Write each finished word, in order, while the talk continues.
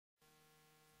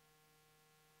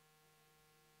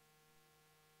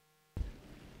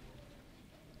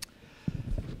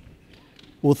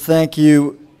Well, thank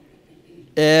you,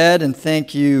 Ed, and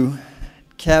thank you,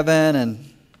 Kevin,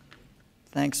 and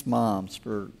thanks, moms,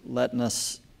 for letting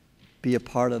us be a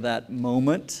part of that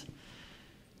moment.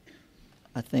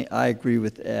 I agree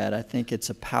with Ed. I think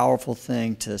it's a powerful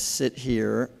thing to sit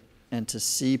here and to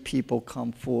see people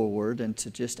come forward and to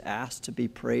just ask to be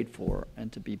prayed for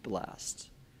and to be blessed.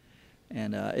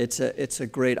 And it's a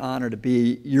great honor to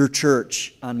be your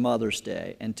church on Mother's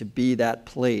Day and to be that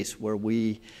place where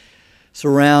we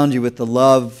surround you with the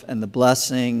love and the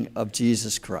blessing of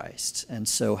Jesus Christ. And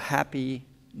so happy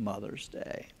Mother's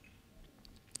Day.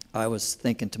 I was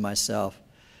thinking to myself,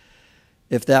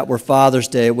 if that were Father's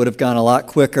Day, it would have gone a lot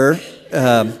quicker.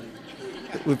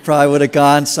 We probably would have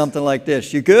gone something like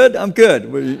this. You good? I'm good.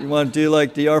 You want to do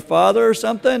like the Our Father or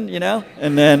something, you know?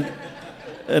 And then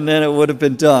it would have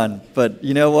been done. But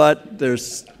you know what?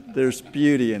 There's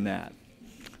beauty in that.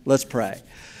 Let's pray.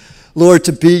 Lord,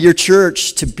 to be your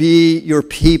church, to be your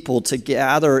people, to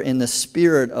gather in the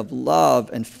spirit of love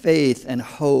and faith and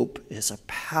hope is a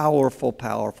powerful,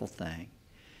 powerful thing.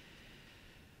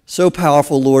 So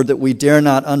powerful, Lord, that we dare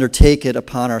not undertake it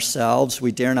upon ourselves.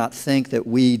 We dare not think that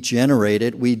we generate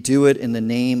it. We do it in the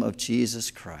name of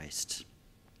Jesus Christ.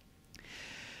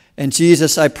 And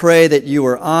Jesus, I pray that you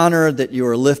are honored, that you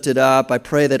are lifted up. I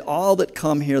pray that all that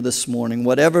come here this morning,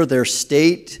 whatever their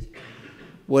state,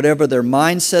 whatever their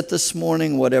mindset this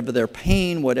morning, whatever their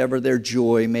pain, whatever their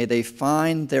joy, may they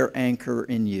find their anchor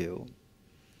in you.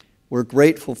 We're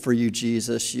grateful for you,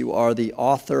 Jesus. You are the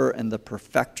author and the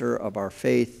perfecter of our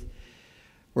faith.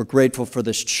 We're grateful for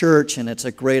this church, and it's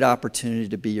a great opportunity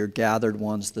to be your gathered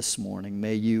ones this morning.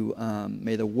 May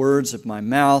the words of my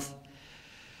mouth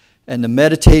and the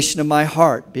meditation of my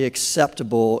heart be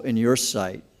acceptable in your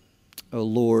sight, O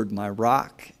Lord, my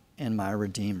rock and my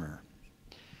redeemer.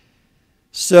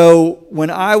 So when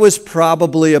I was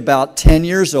probably about 10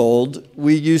 years old,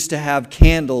 we used to have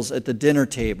candles at the dinner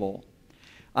table.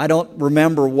 I don't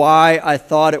remember why I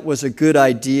thought it was a good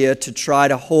idea to try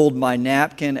to hold my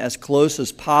napkin as close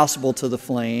as possible to the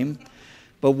flame,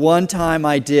 but one time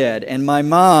I did, and my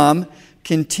mom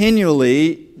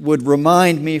continually would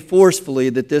remind me forcefully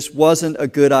that this wasn't a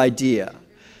good idea,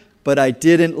 but I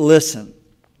didn't listen.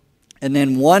 And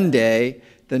then one day,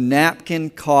 the napkin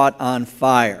caught on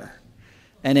fire.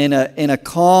 And in a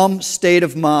calm state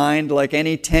of mind, like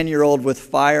any 10-year-old with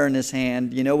fire in his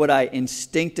hand, you know what I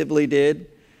instinctively did?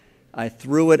 I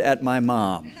threw it at my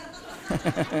mom.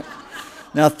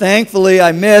 Now, thankfully,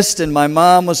 I missed, and my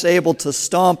mom was able to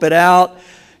stomp it out.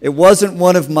 It wasn't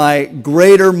one of my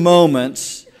greater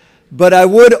moments, but I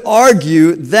would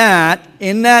argue that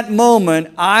in that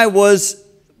moment, I was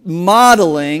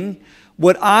modeling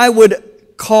what I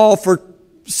would call, for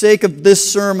sake of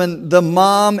this sermon, the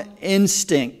mom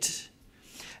instinct.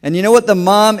 And you know what the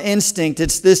mom instinct,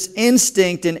 it's this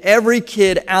instinct in every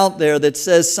kid out there that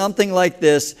says something like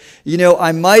this, you know,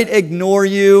 I might ignore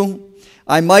you,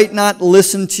 I might not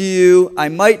listen to you, I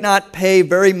might not pay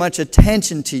very much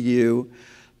attention to you,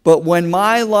 but when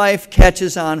my life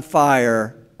catches on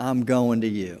fire, I'm going to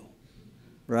you,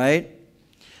 right?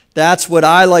 That's what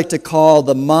I like to call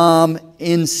the mom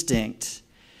instinct.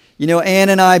 You know, Ann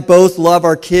and I both love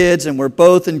our kids, and we're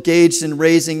both engaged in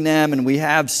raising them, and we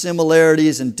have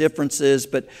similarities and differences.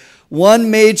 But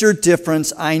one major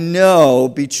difference I know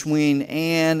between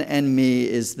Ann and me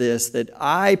is this, that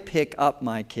I pick up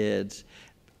my kids,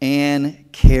 Ann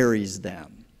carries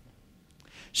them.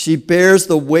 She bears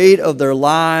the weight of their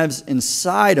lives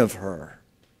inside of her.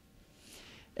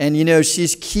 And, you know,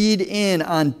 she's keyed in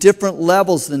on different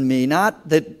levels than me, not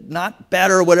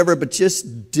better or whatever, but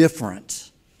just different.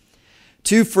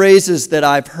 Two phrases that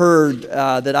I've heard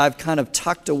that I've kind of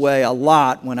tucked away a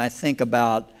lot when I think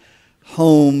about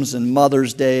homes and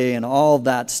Mother's Day and all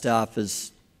that stuff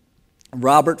is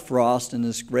Robert Frost in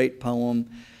this great poem,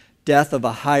 Death of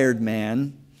a Hired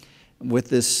Man, with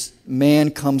this man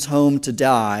comes home to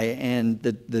die, and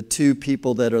the two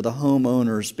people that are the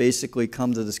homeowners basically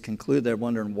come to this conclusion. They're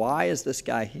wondering, why is this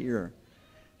guy here?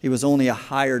 He was only a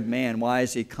hired man. Why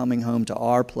is he coming home to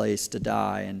our place to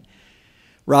die? And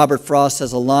Robert Frost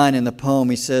has a line in the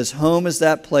poem. He says, home is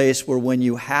that place where when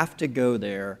you have to go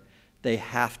there, they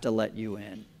have to let you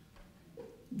in.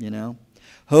 You know?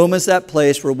 Home is that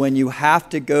place where when you have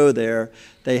to go there,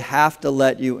 they have to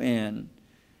let you in.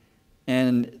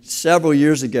 And several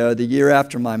years ago, the year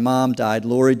after my mom died,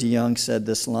 Lori DeYoung said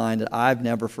this line that I've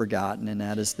never forgotten, and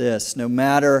that is this: no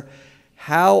matter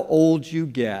how old you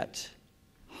get,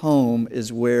 home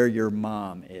is where your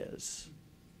mom is.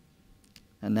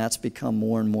 And that's become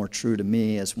more and more true to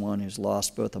me as one who's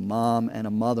lost both a mom and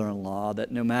a mother-in-law,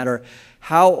 that no matter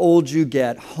how old you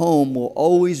get, home will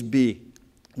always be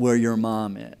where your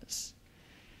mom is.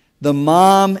 The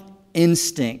mom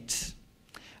instinct.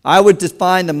 I would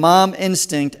define the mom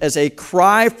instinct as a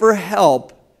cry for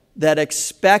help that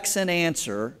expects an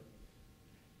answer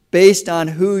based on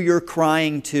who you're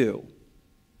crying to.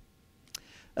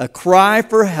 A cry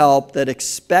for help that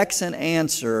expects an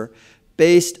answer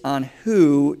based on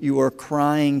who you are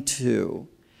crying to.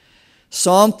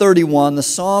 Psalm 31, the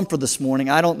psalm for this morning,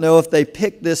 I don't know if they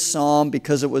picked this psalm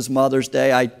because it was Mother's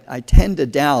Day. I tend to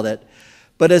doubt it.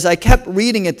 But as I kept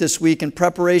reading it this week in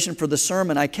preparation for the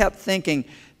sermon, I kept thinking,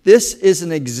 this is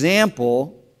an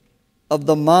example of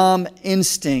the mom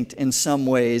instinct in some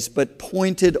ways, but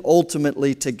pointed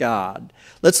ultimately to God.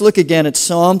 Let's look again at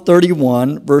Psalm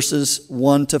 31, verses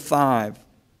 1 to 5.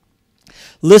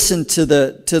 Listen to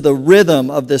the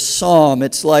rhythm of this psalm.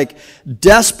 It's like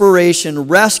desperation,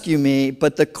 rescue me,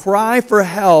 but the cry for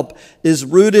help is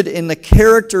rooted in the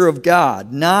character of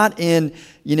God, not in,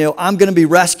 I'm going to be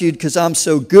rescued because I'm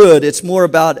so good. It's more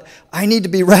about, I need to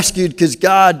be rescued because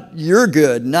God, you're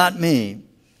good, not me.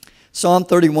 Psalm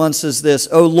 31 says this,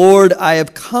 O Lord, I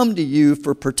have come to you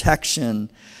for protection.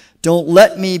 Don't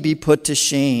let me be put to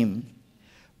shame.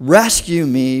 Rescue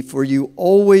me, for you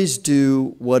always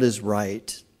do what is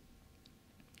right.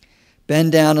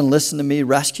 Bend down and listen to me.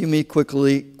 Rescue me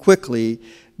quickly.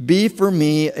 Be for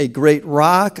me a great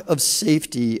rock of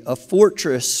safety, a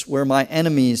fortress where my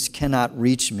enemies cannot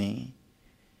reach me.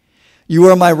 You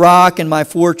are my rock and my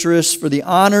fortress. For the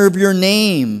honor of your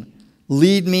name,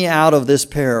 lead me out of this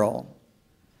peril.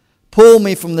 Pull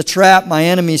me from the trap my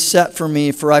enemies set for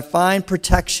me, for I find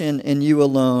protection in you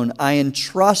alone. I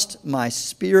entrust my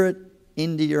spirit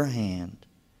into your hand.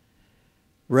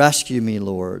 Rescue me,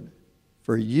 Lord,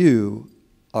 for you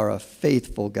are a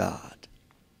faithful God.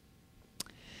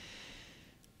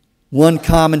 One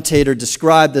commentator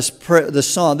described this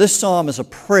psalm. This psalm is a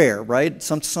prayer, right?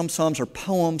 Some psalms are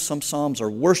poems, some psalms are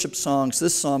worship songs.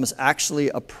 This psalm is actually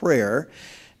a prayer.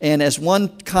 And as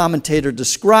one commentator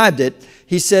described it,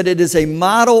 he said it is a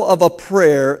model of a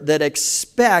prayer that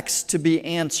expects to be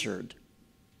answered.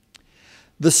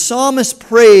 The psalmist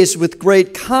prays with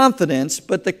great confidence,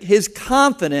 but his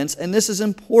confidence, and this is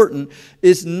important,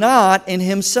 is not in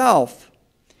himself.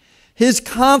 His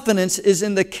confidence is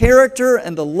in the character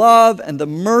and the love and the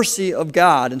mercy of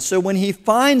God. And so when he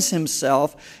finds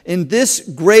himself in this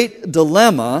great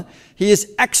dilemma, he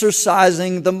is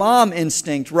exercising the mom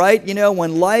instinct, right?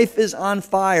 When life is on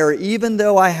fire, even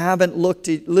though I haven't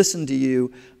listened to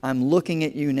you, I'm looking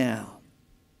at you now.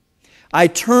 I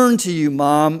turn to you,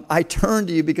 Mom. I turn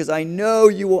to you because I know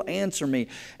you will answer me.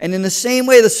 And in the same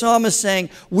way, the psalmist is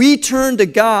saying, we turn to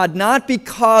God not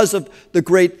because of the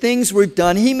great things we've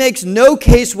done. He makes no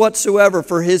case whatsoever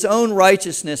for his own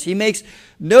righteousness. He makes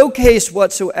no case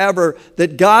whatsoever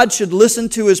that God should listen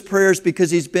to his prayers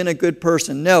because he's been a good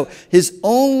person. No, his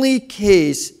only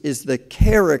case is the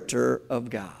character of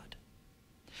God.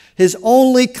 His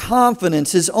only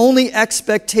confidence, his only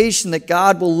expectation that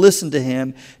God will listen to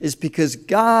him is because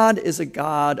God is a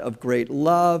God of great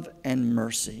love and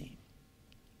mercy.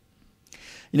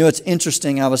 It's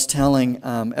interesting. I was telling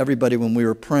everybody when we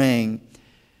were praying,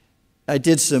 I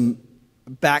did some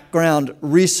background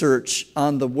research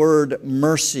on the word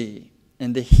mercy.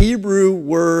 And the Hebrew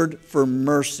word for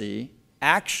mercy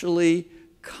actually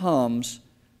comes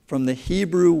from the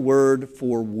Hebrew word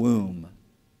for womb.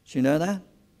 Did you know that?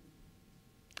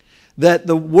 That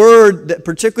the word,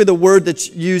 particularly the word that's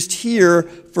used here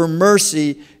for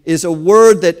mercy, is a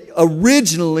word that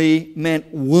originally meant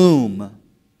womb.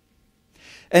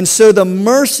 And so the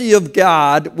mercy of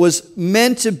God was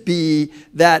meant to be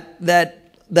that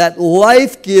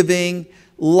life-giving,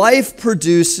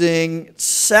 life-producing,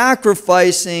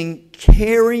 sacrificing,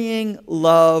 carrying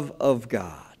love of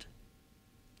God.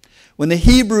 When the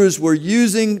Hebrews were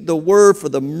using the word for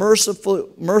the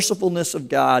mercifulness of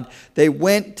God, they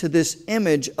went to this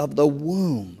image of the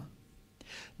womb.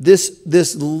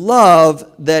 This love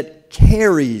that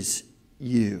carries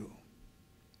you.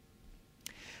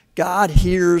 God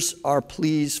hears our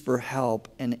pleas for help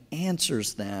and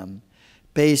answers them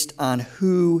based on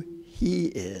who he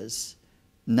is,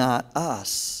 not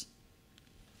us.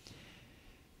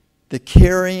 The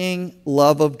carrying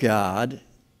love of God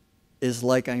is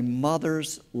like a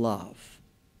mother's love.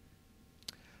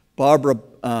 Barbara,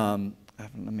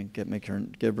 let me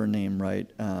give her name right.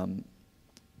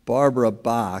 Barbara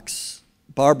Bow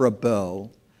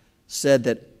said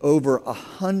that over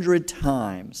 100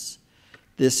 times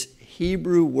this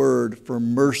Hebrew word for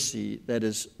mercy that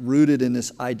is rooted in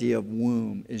this idea of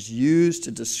womb is used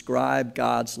to describe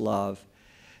God's love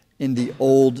in the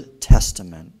Old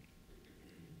Testament.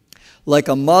 like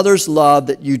a mother's love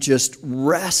that you just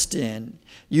rest in.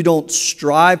 You don't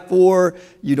strive for,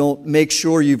 you don't make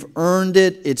sure you've earned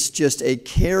it. It's just a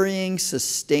carrying,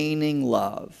 sustaining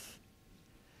love.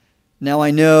 Now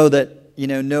I know that,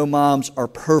 no moms are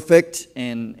perfect,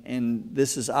 and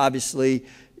this is obviously,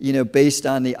 based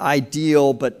on the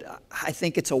ideal, but I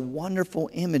think it's a wonderful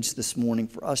image this morning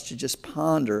for us to just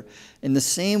ponder in the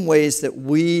same ways that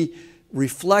we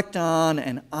reflect on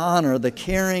and honor the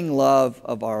caring love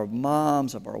of our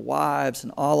moms, of our wives,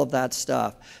 and all of that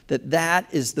stuff, that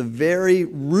is the very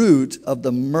root of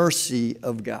the mercy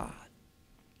of God.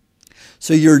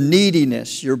 So your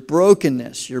neediness, your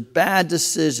brokenness, your bad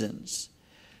decisions,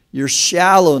 your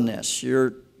shallowness,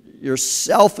 your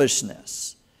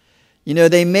selfishness,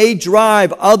 they may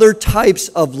drive other types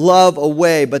of love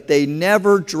away, but they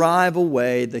never drive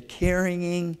away the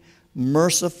carrying,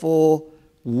 merciful,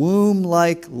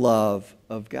 womb-like love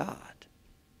of God.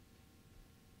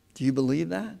 Do you believe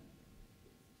that?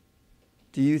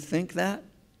 Do you think that?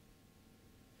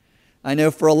 I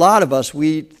know for a lot of us,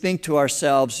 we think to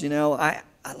ourselves, I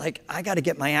got to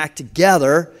get my act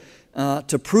together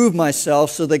to prove myself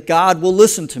so that God will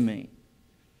listen to me.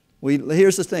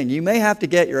 Here's the thing. You may have to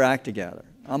get your act together.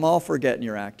 I'm all for getting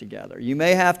your act together. You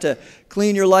may have to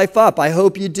clean your life up. I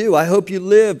hope you do. I hope you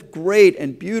live great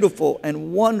and beautiful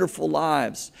and wonderful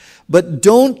lives. But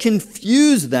don't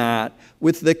confuse that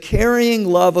with the carrying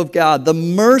love of God. The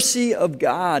mercy of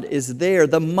God is there.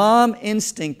 The mom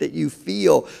instinct that you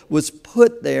feel was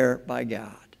put there by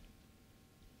God.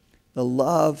 The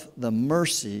love, the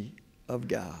mercy of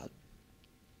God.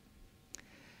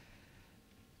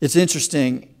 It's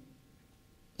interesting.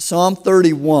 Psalm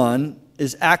 31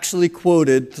 is actually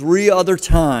quoted 3 other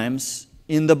times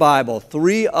in the Bible.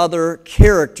 3 other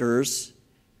characters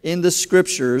in the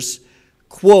Scriptures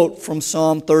quote from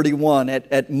Psalm 31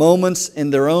 at moments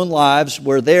in their own lives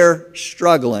where they're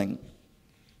struggling.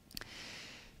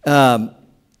 The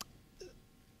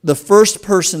first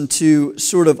person to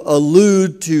sort of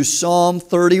allude to Psalm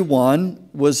 31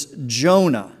 was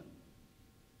Jonah.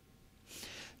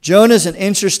 Jonah is an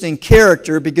interesting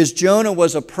character because Jonah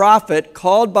was a prophet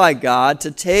called by God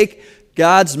to take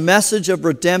God's message of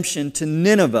redemption to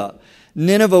Nineveh.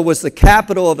 Nineveh was the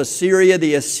capital of Assyria.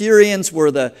 The Assyrians were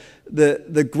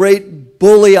the great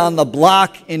bully on the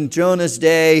block in Jonah's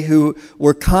day who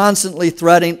were constantly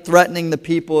threatening the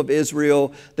people of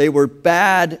Israel. They were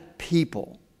bad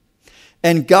people.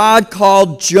 And God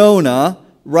called Jonah,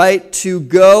 to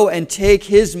go and take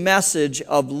his message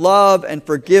of love and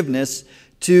forgiveness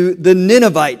to the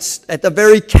Ninevites at the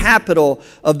very capital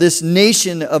of this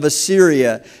nation of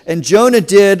Assyria. And Jonah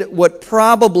did what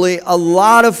probably a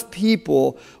lot of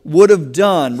people would have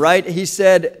done, He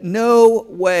said, "No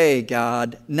way,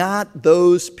 God, not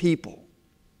those people.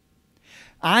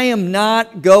 I am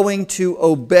not going to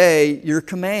obey your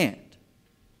command."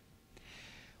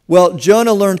 Well,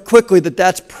 Jonah learned quickly that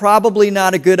that's probably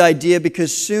not a good idea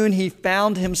because soon he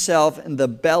found himself in the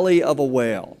belly of a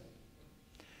whale.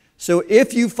 So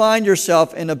if you find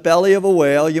yourself in the belly of a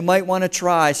whale, you might want to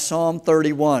try Psalm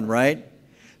 31,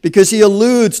 Because he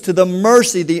alludes to the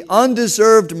mercy, the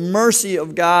undeserved mercy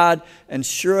of God, and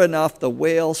sure enough, the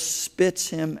whale spits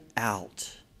him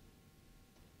out.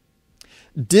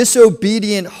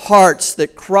 Disobedient hearts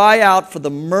that cry out for the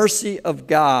mercy of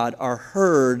God are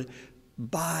heard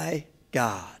by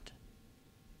God.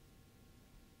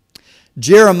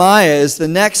 Jeremiah is the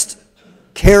next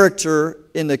character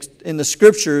in the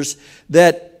Scriptures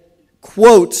that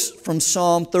quotes from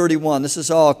Psalm 31. This is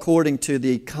all according to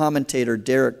the commentator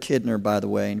Derek Kidner, by the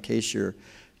way, in case you're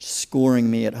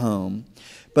scoring me at home.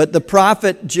 But the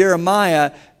prophet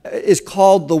Jeremiah is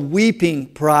called the weeping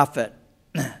prophet.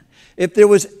 If there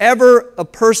was ever a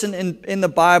person in the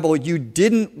Bible you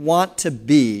didn't want to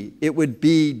be, it would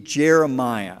be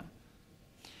Jeremiah.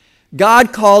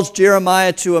 God calls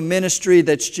Jeremiah to a ministry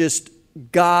that's just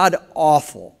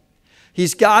God-awful.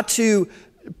 He's got to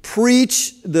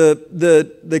preach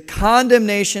the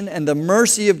condemnation and the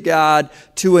mercy of God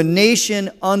to a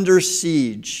nation under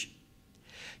siege.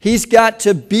 He's got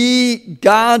to be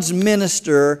God's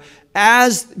minister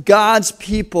as God's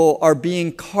people are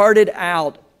being carted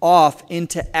off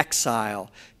into exile,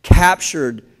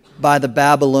 captured by the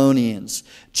Babylonians.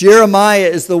 Jeremiah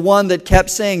is the one that kept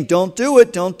saying, "Don't do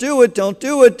it, don't do it, don't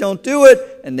do it, don't do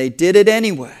it," and they did it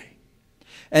anyway.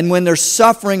 And when they're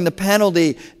suffering the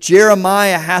penalty,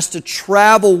 Jeremiah has to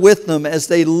travel with them as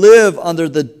they live under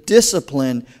the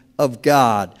discipline of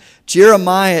God.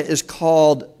 Jeremiah is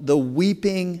called the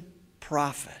weeping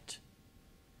prophet.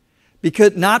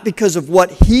 Not because of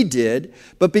what he did,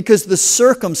 but because the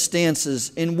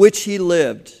circumstances in which he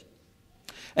lived.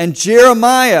 And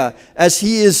Jeremiah, as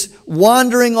he is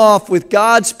wandering off with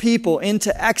God's people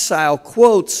into exile,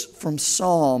 quotes from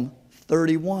Psalm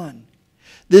 31.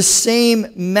 This same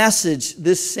message,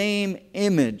 this same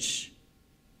image.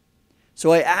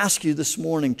 So I ask you this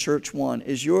morning, churchONE,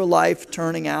 is your life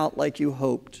turning out like you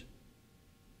hoped?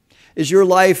 Is your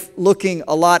life looking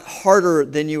a lot harder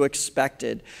than you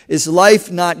expected? Is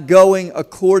life not going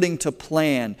according to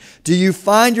plan? Do you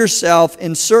find yourself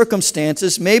in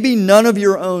circumstances, maybe none of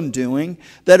your own doing,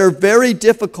 that are very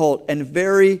difficult and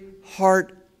very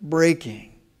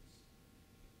heartbreaking?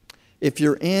 If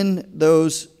you're in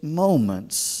those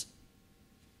moments,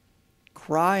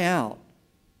 cry out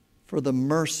for the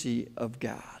mercy of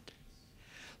God.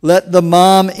 Let the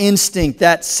mom instinct,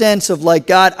 that sense of like,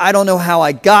 God, I don't know how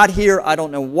I got here. I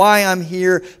don't know why I'm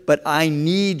here, but I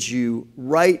need you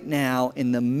right now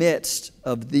in the midst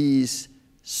of these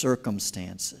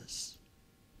circumstances.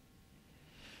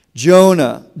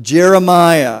 Jonah,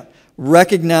 Jeremiah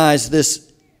recognized this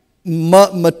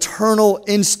maternal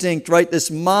instinct, right? This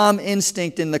mom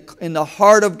instinct in the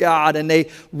heart of God, and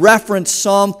they reference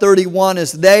Psalm 31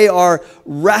 as they are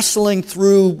wrestling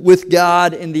through with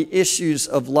God in the issues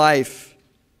of life.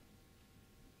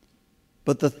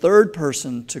 But the third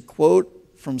person to quote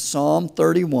from Psalm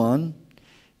 31,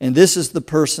 and this is the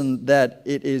person that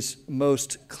it is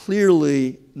most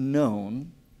clearly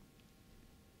known,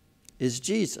 is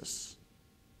Jesus.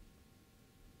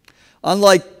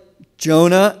 Unlike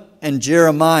Jonah and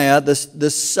Jeremiah,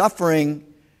 the suffering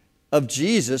of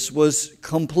Jesus was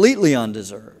completely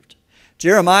undeserved.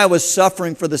 Jeremiah was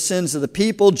suffering for the sins of the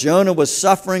people. Jonah was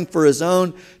suffering for his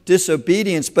own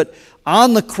disobedience. But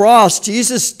on the cross,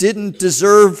 Jesus didn't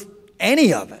deserve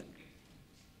any of it.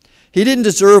 He didn't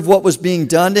deserve what was being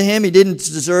done to him. He didn't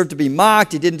deserve to be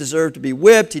mocked. He didn't deserve to be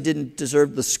whipped. He didn't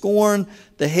deserve the scorn,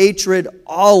 the hatred,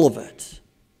 all of it.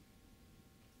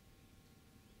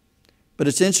 But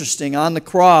it's interesting, on the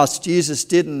cross, Jesus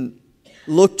didn't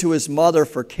look to his mother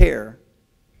for care,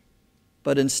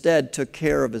 but instead took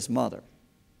care of his mother.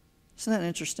 Isn't that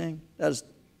interesting? That is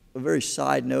a very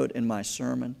side note in my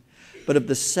sermon. But of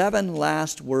the 7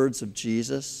 last words of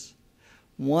Jesus,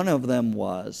 one of them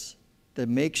was to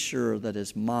make sure that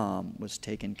his mom was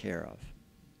taken care of.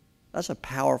 That's a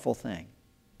powerful thing.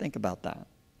 Think about that.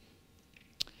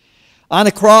 On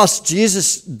the cross,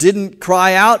 Jesus didn't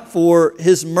cry out for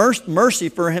his mercy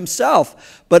for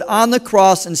himself, but on the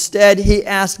cross, instead, he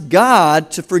asked God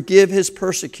to forgive his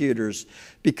persecutors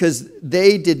because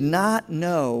they did not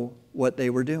know what they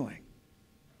were doing.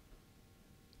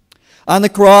 On the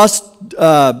cross,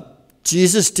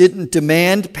 Jesus didn't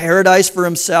demand paradise for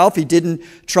himself. He didn't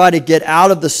try to get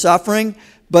out of the suffering,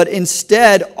 but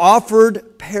instead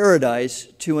offered paradise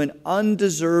to an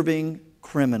undeserving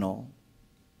criminal.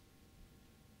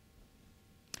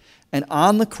 And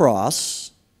on the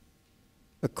cross,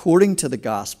 according to the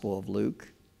Gospel of Luke,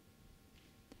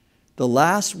 the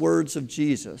last words of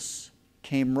Jesus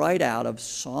came right out of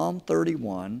Psalm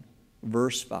 31,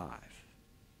 verse 5.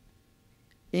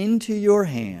 Into your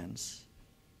hands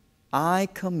I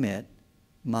commit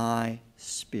my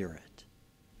spirit.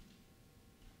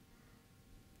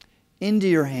 Into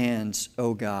your hands,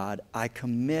 O God, I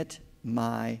commit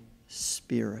my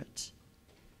spirit.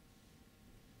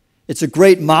 It's a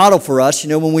great model for us,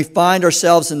 when we find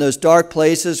ourselves in those dark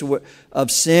places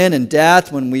of sin and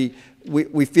death, when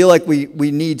we feel like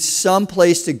we need some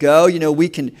place to go,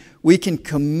 we can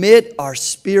commit our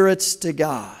spirits to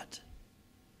God.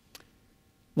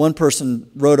 One person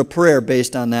wrote a prayer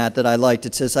based on that I liked.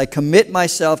 It says, I commit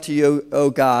myself to you, O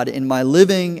God, in my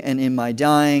living and in my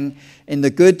dying, in the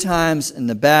good times and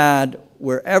the bad,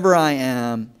 wherever I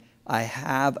am, I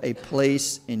have a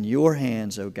place in your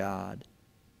hands, O God,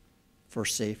 for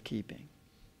safekeeping.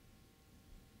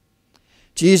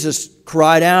 Jesus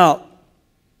cried out,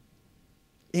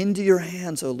 into your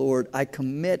hands, O Lord, I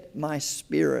commit my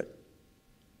spirit.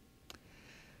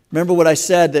 Remember what I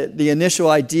said, that the initial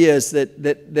idea is that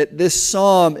this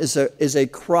psalm is a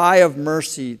cry of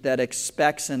mercy that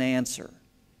expects an answer.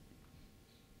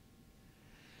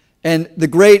 And the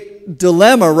great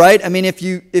dilemma, right? I mean, if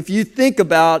you think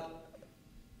about,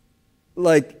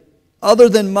 like, other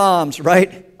than moms,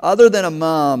 right? Other than a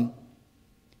mom,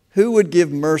 who would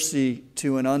give mercy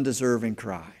to an undeserving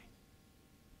cry?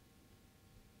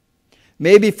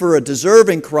 Maybe for a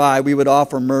deserving cry, we would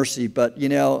offer mercy, but,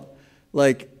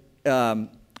 I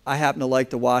happen to like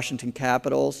the Washington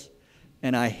Capitals,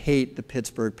 and I hate the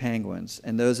Pittsburgh Penguins.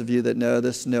 And those of you that know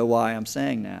this know why I'm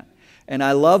saying that. And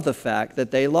I love the fact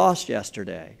that they lost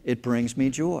yesterday. It brings me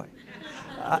joy.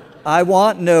 I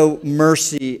want no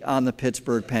mercy on the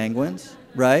Pittsburgh Penguins,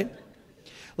 right?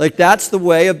 Like, that's the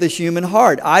way of the human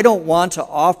heart. I don't want to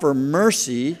offer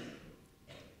mercy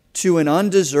to an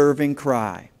undeserving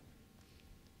cry.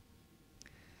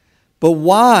 But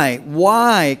why?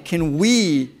 Why can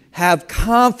we have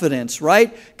confidence,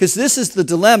 right? Because this is the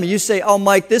dilemma. You say, oh,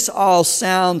 Mike, this all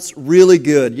sounds really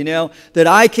good, that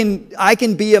I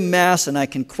can be a mess and I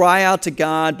can cry out to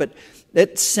God, but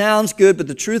it sounds good, but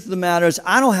the truth of the matter is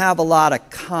I don't have a lot of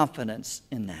confidence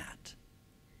in that.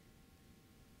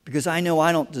 Because I know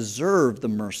I don't deserve the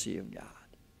mercy of God.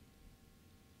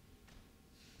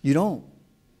 You don't.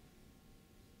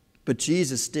 But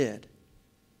Jesus did.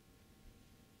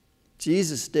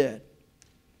 Jesus did.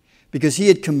 Because he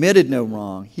had committed no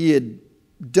wrong. He had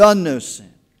done no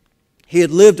sin. He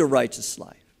had lived a righteous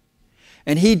life.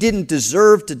 And he didn't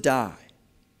deserve to die.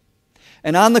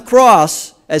 And on the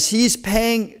cross, as he's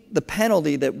paying the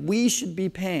penalty that we should be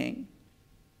paying,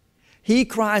 he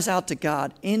cries out to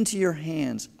God, into your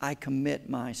hands I commit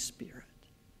my spirit.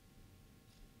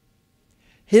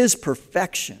 His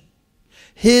perfection,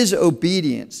 his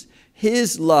obedience,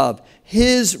 his love,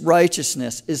 his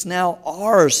righteousness is now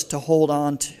ours to hold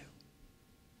on to.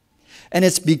 And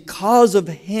it's because of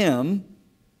him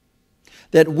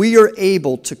that we are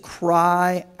able to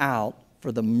cry out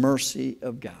for the mercy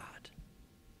of God.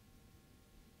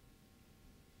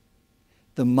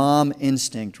 The mom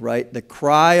instinct, right? The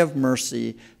cry of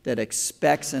mercy that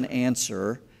expects an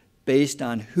answer based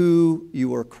on who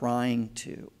you are crying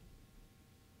to.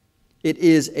 It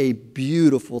is a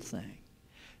beautiful thing.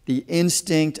 The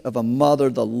instinct of a mother,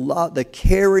 the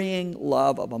carrying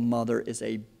love of a mother is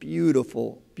a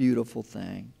beautiful, beautiful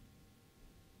thing.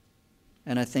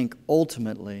 And I think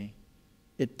ultimately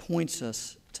it points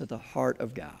us to the heart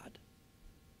of God.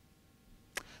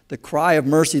 The cry of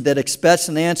mercy that expects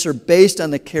an answer based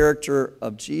on the character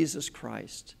of Jesus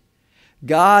Christ.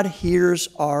 God hears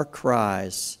our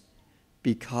cries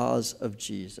because of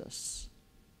Jesus.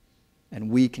 And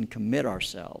we can commit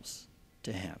ourselves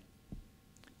to him.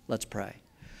 Let's pray.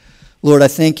 Lord, I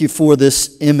thank you for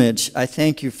this image. I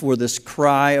thank you for this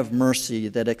cry of mercy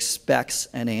that expects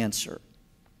an answer.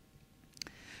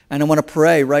 And I want to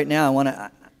pray right now.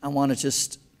 I want to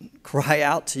just cry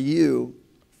out to you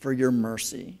for your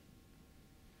mercy.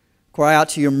 Cry out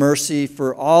to your mercy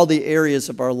for all the areas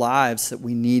of our lives that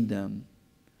we need them.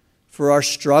 For our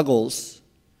struggles,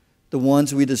 the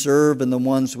ones we deserve and the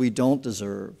ones we don't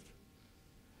deserve.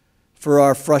 For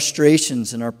our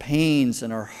frustrations and our pains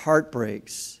and our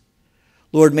heartbreaks.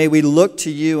 Lord, may we look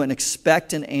to you and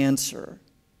expect an answer.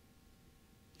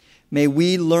 May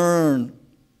we learn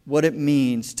what it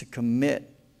means to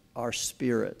commit our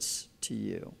spirits to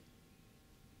you.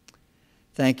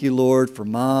 Thank you, Lord, for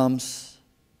moms.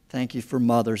 Thank you for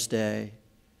Mother's Day.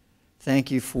 Thank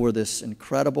you for this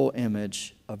incredible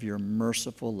image of your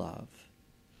merciful love.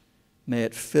 May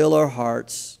it fill our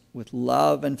hearts with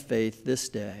love and faith this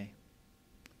day.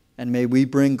 And may we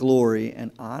bring glory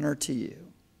and honor to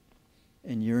you.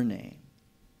 In your name,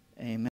 amen.